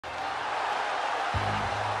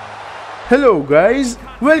Hello guys,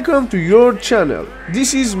 welcome to your channel.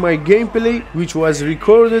 This is my gameplay which was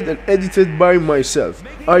recorded and edited by myself.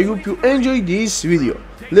 I hope you enjoy this video.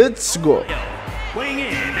 Let's go. Weighing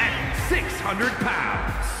in at 600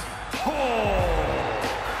 pounds, Thor.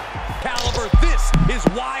 Caliber, this is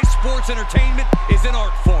why sports entertainment is an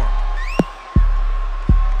art form.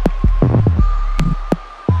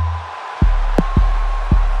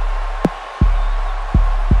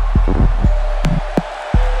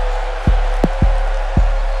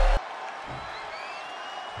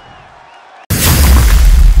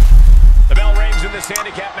 This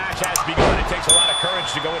handicap match has begun. It takes a lot of courage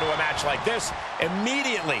to go into a match like this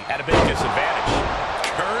immediately at a big disadvantage.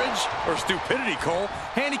 Courage or stupidity, Cole?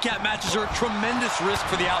 Handicap matches are a tremendous risk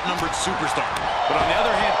for the outnumbered superstar. But on the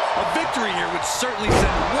other hand, a victory here would certainly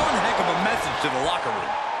send one heck of a message to the locker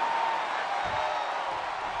room.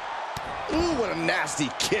 Ooh, what a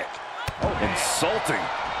nasty kick. Oh, insulting.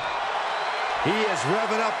 He is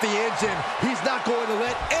revving up the engine. He's not going to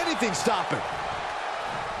let anything stop him.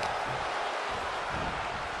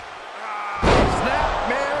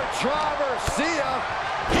 Traversia.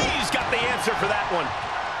 He's got the answer for that one.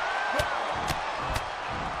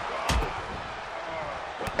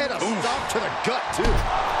 And a stop to the gut, too.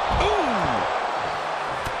 Ooh.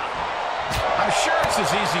 I'm sure it's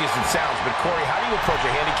as easy as it sounds, but Corey, how do you approach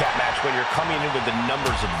a handicap match when you're coming in with the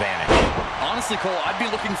numbers advantage? Honestly, Cole, I'd be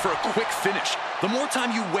looking for a quick finish. The more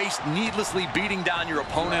time you waste needlessly beating down your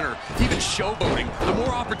opponent or even showboating, the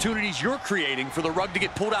more opportunities you're creating for the rug to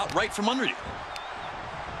get pulled out right from under you.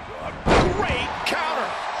 Great counter.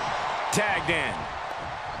 Tagged in.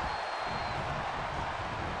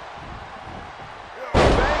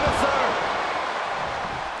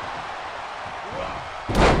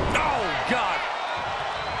 Oh, God.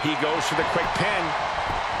 He goes for the quick pin.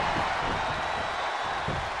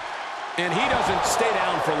 And he doesn't stay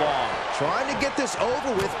down for long. Trying to get this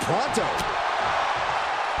over with pronto.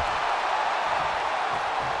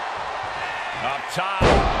 Up top.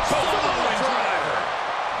 Following driver.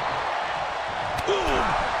 Boom.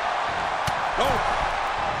 Oh.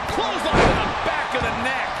 Clothesline to the back of the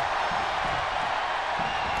neck.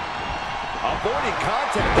 Avoiding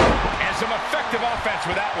contact. And some effective offense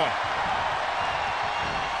with that one.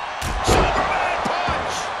 Superman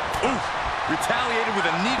punch. Oof. Retaliated with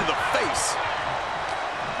a knee to the face.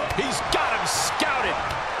 He's got him scouted.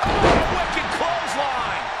 Oh, wicked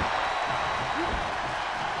clothesline.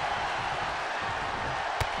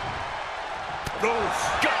 Oh,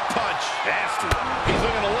 gut punch. Nasty. He's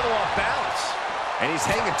looking a little off balance. And he's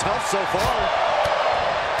hanging tough so far.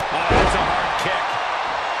 Oh, that's a hard kick.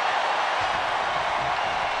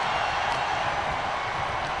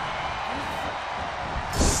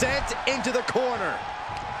 Sent into the corner.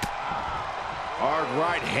 Hard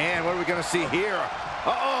right hand. What are we going to see here?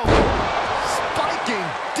 Uh-oh. Spiking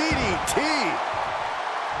DDT.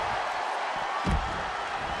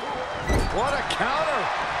 What a counter.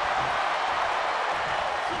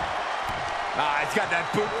 He's got that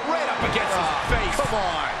boot right up against his face. Come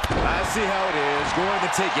on. I see how it is. Going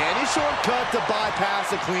to take any shortcut to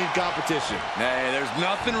bypass a clean competition. Hey, there's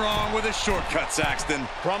nothing wrong with a shortcut, Saxton.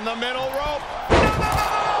 From the middle rope. No!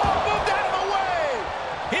 Moved out of the way.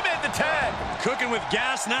 He made the tag. Cooking with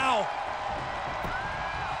gas now.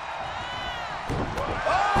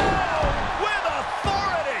 Oh, with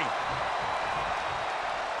authority.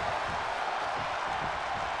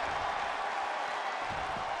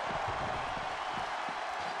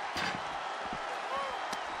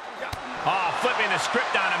 Oh, flipping the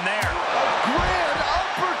script on him there. A grand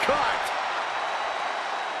uppercut.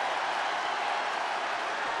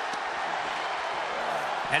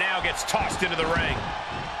 And now gets tossed into the ring.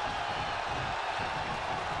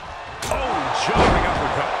 Oh, jumping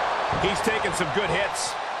uppercut. He's taking some good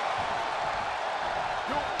hits.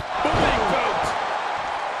 Big boot.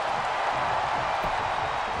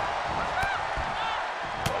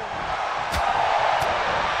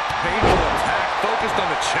 Painful attack focused on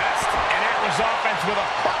the chest. And Antler's offense with a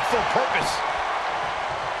hurtful purpose.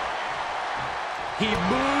 He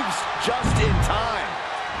moves just in time.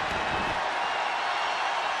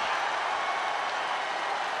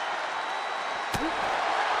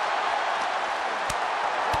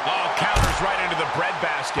 Oh, counters right into the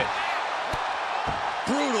breadbasket.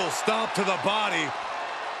 Brutal stomp to the body.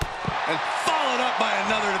 And followed up by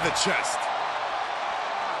another to the chest.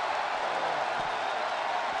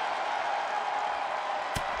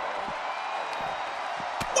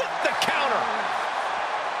 With the counter.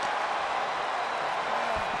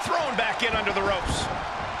 Thrown back in under the ropes.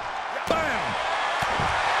 Bam!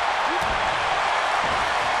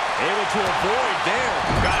 Able to avoid there.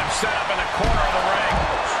 Got him set up in the corner of the ring.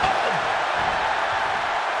 Oh,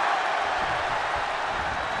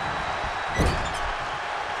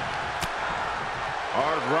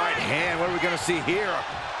 mercy here.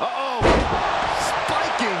 Uh-oh.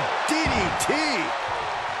 Spiking DDT.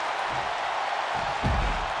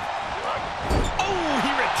 Oh,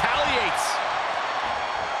 he retaliates.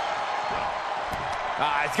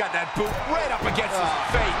 He's got that boot right up against his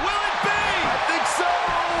face. Will it be? I think so.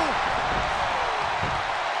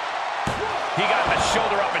 He got the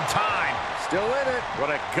shoulder up in time. Still in it. What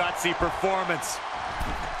a gutsy performance.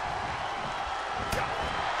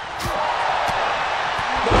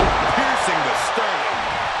 Piercing the sternum.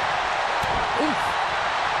 Oof.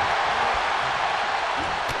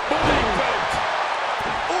 Big boot.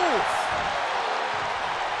 Oof.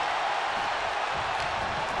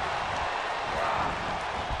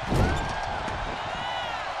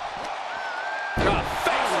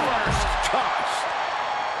 Face first. Gosh.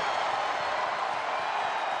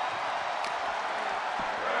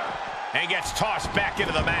 And gets tossed back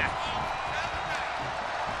into the mat.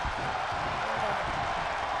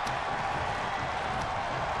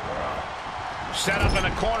 Set up in the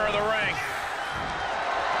corner of the ring.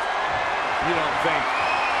 You don't think?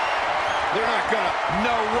 They're not gonna.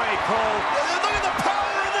 No way, Cole. Look at the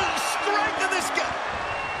power and the strength of this guy.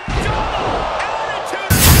 Attitude.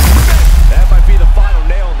 That might be the final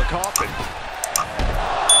nail in the coffin.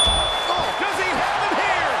 Oh, Does he have it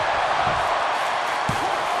here?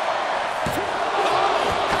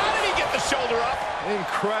 How did he get the shoulder up?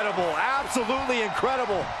 incredible. Absolutely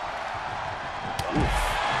incredible.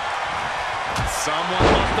 Someone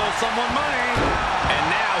must owe someone money. And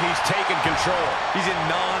now he's taken control. He's in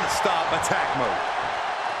non-stop attack mode.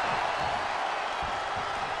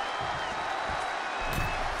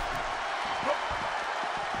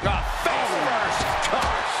 Face first.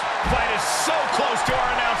 Gosh. Fight is so close to our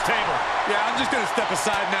announce table. Yeah, I'm just going to step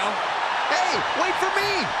aside now. Hey, wait for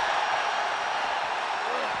me.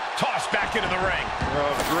 Tossed back into the ring.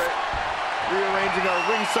 Oh, great. Rearranging our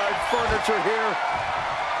ringside furniture here.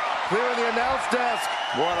 Clearing the announce desk.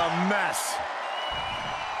 What a mess.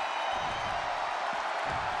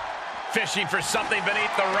 Fishing for something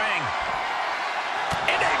beneath the ring.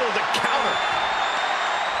 And able to counter.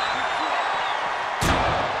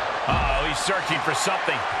 Uh-oh, he's searching for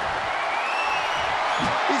something.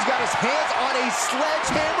 He's got his hands on a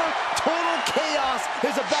sledgehammer. Total chaos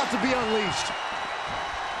is about to be unleashed.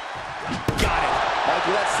 Got it.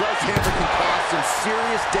 Michael, that sledgehammer can cause some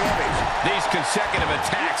serious damage. These consecutive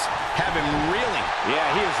attacks have him reeling. Yeah,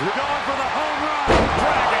 he is going for the home run.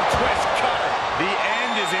 Dragon twist cutter. The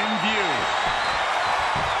end is in view.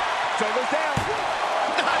 Shoulders down.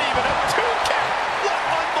 Not even a 2 count. What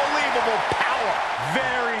unbelievable power.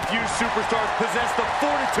 Very few superstars possess the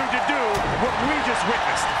fortitude to do what we just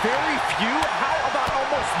witnessed. Very few? How about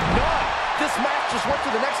almost none? This match just went to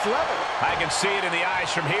the next level. I can see it in the eyes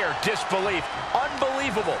from here. Disbelief.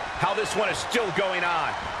 Unbelievable how this one is still going on.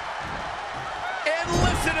 And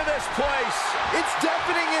listen to this place. It's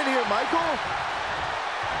deafening in here, Michael.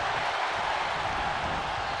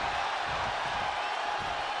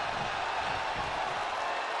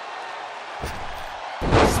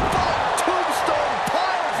 Spot tombstone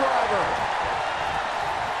pile driver.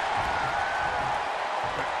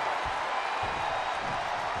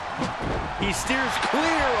 He steers clear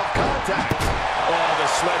of contact. Oh, the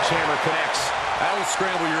sledgehammer connects. That'll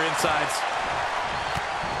scramble your insides.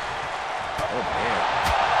 Oh, man.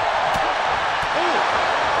 Oh,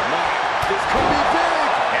 my. This could be big.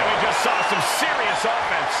 And we just saw some serious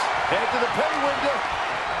offense. Head to the pay window.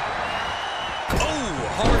 Oh,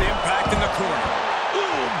 hard impact in the corner.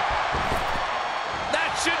 Ooh. That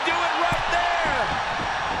should do it right there.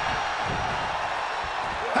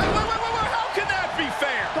 Hey, wait. How can that be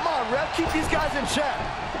fair? Come on, ref. Keep these guys in check.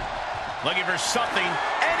 Looking for something,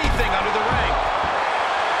 anything under the ring.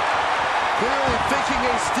 Clearly thinking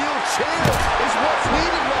a steel chair is what's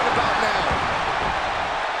needed right about now.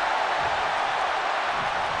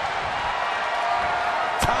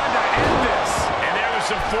 Time to end this. And there was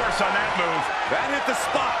some force on that move. That hit the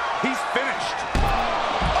spot. He's finished.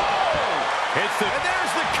 Oh! Hits the... And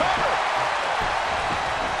there's the cover.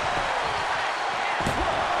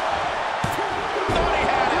 Thought he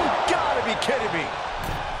had him. Gotta be kidding me.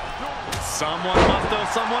 Someone must owe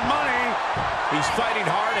someone money. He's fighting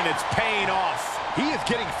hard and it's paying off. He is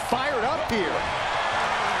getting fired up here.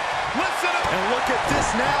 Listen up. And look at this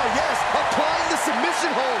now. Yes, applying the submission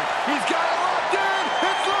hold. He's got it locked in.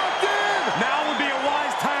 It's locked in. Now would be a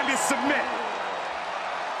wise time to submit.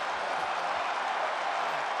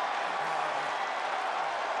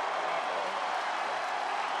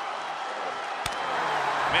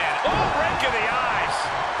 Man, oh, rake of the eyes.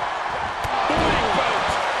 Big boot.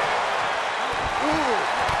 Ooh.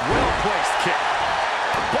 Well-placed kick.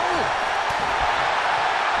 Boom.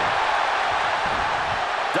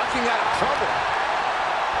 looking out of trouble.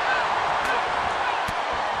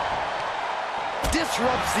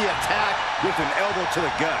 Disrupts the attack with an elbow to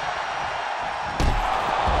the gut.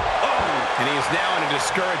 And he is now in a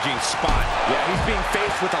discouraging spot. Yeah, he's being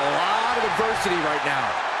faced with a lot of adversity right now.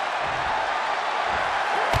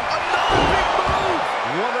 Another big move!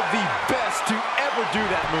 One of the best to ever do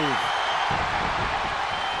that move.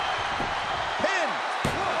 Pin!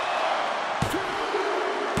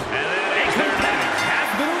 And that is their match has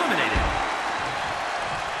been eliminated.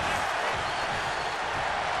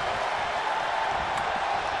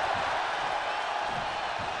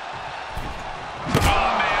 Oh,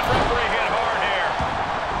 man, referee hit hard here.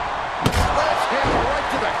 Sledgehammer right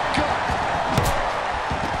to the gut.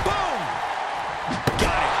 Boom!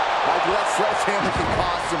 Got it. Michael, that sledgehammer can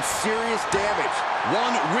cause some serious damage.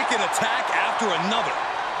 One wicked attack after another.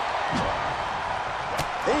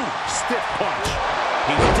 Ooh, stiff punch.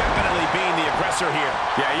 He's definitely being the aggressor here.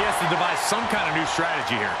 Yeah, he has to devise some kind of new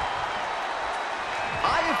strategy here.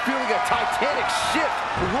 I am feeling a titanic shift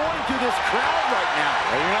rolling through this crowd right now.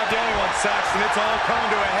 Well, you're not the only one, Saxton. It's all coming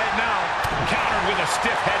to a head now. Countered with a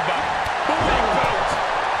stiff headbutt. Big boot.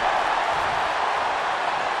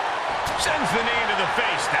 Sends the knee into the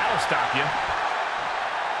face. That'll stop you.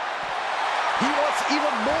 He wants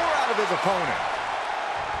even more out of his opponent.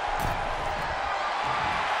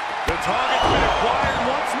 The target's been acquired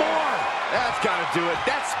once more. That's got to do it.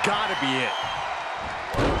 That's got to be it.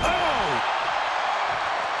 Oh!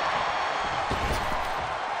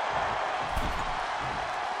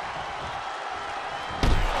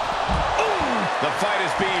 The fight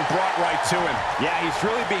is being brought right to him. Yeah, he's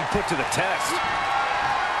really being put to the test.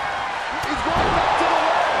 He's going back to the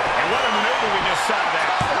leg. And what a maneuver we just saw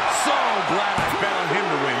there. So glad I bet on him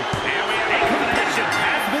to win. And we have a elimination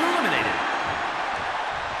has been eliminated.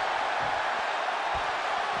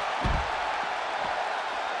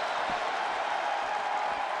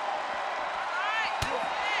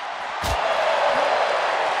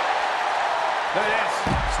 There it is.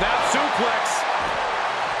 Snap suplex.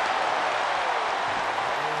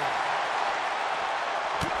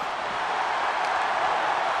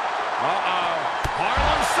 Uh-oh.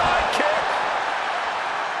 Harlem sidekick.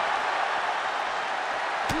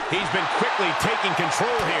 He's been quickly taking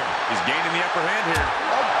control here. He's gaining the upper hand here.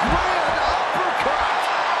 A grand uppercut.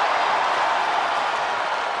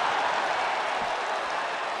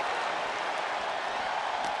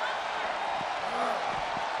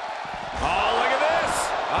 Oh, look at this.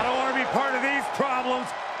 I don't want to be part of these problems.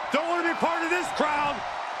 Don't want to be part of this crowd.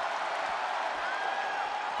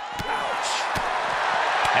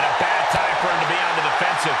 And a bad time for him to be on the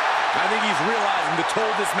defensive. I think he's realizing the toll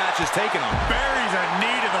this match has taken him. Buries a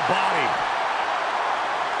knee to the body.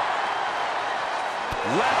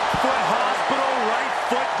 Left foot hospital, right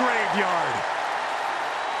foot graveyard.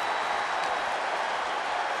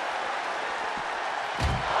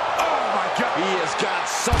 Oh, my God. He has got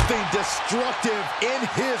something destructive in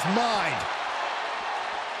his mind.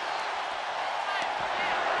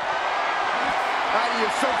 How do you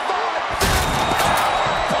survive?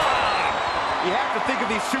 You have to think of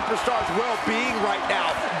these superstars' well-being right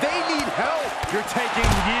now. They need help. You're taking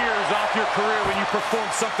years off your career when you perform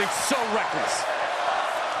something so reckless.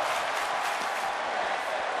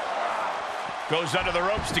 Goes under the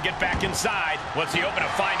ropes to get back inside. What's he hoping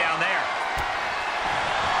to find down there?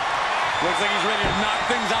 Looks like he's ready to knock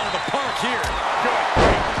things out of the park here. Good,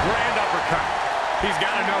 great, grand uppercut. He's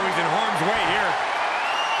got to know he's in harm's way here.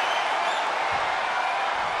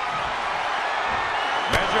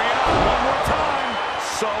 Measuring it up one more time.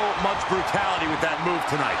 So much brutality with that move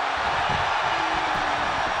tonight.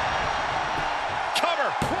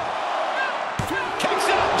 Cover. Kicks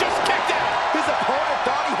out, just kicked out. His opponent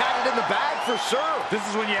thought he had it in the bag for sure. This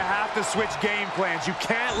is when you have to switch game plans. You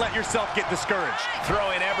can't let yourself get discouraged.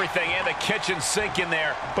 Throwing everything and the kitchen sink in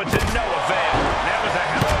there, but to no avail. That was a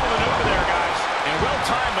hell of a maneuver there, guys. And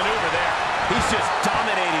well-timed maneuver there. He's just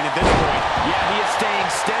dominating at this point. Yeah, he is staying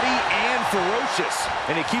steady and ferocious.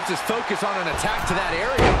 And he keeps his focus on an attack to that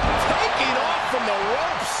area. Taking off from the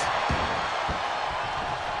ropes.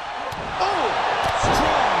 Oh,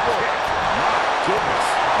 strong kick. My goodness.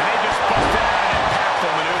 And they just busted out an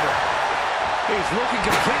impactful maneuver. He's looking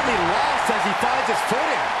completely lost as he finds his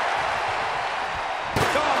footing.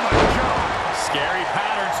 Oh, my God. Scary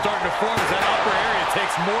pattern starting to form as that upper area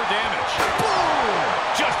takes more damage. Boom!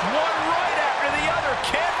 Just one right after the other.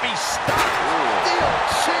 Can't be stopped. Steel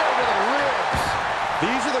chair to the ribs.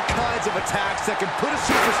 These are the kinds of attacks that can put a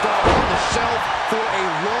superstar on the shelf for a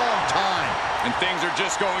long time. And things are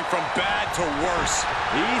just going from bad to worse.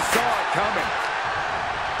 He saw it coming.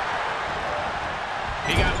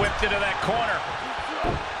 He got whipped into that corner.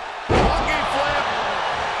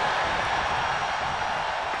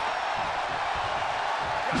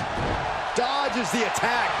 Dodges the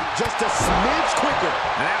attack just a smidge quicker.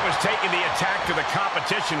 And that was taking the attack to the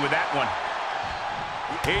competition with that one.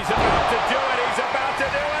 He's about to do it. He's about to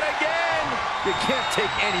do it again. You can't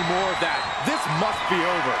take any more of that. This must be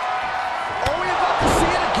over. Are we about to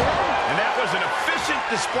see it again? And that was an efficient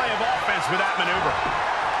display of offense with that maneuver.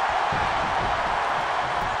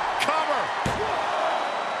 Cover.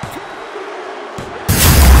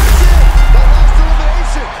 The last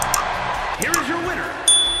elimination. Here is your winner.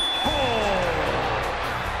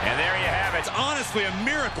 And there you have it. It's honestly a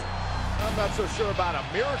miracle. I'm not so sure about a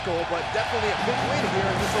miracle, but definitely a big win here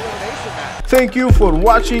in this elimination match. Thank you for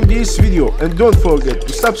watching this video and don't forget to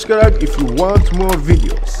subscribe if you want more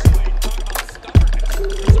videos.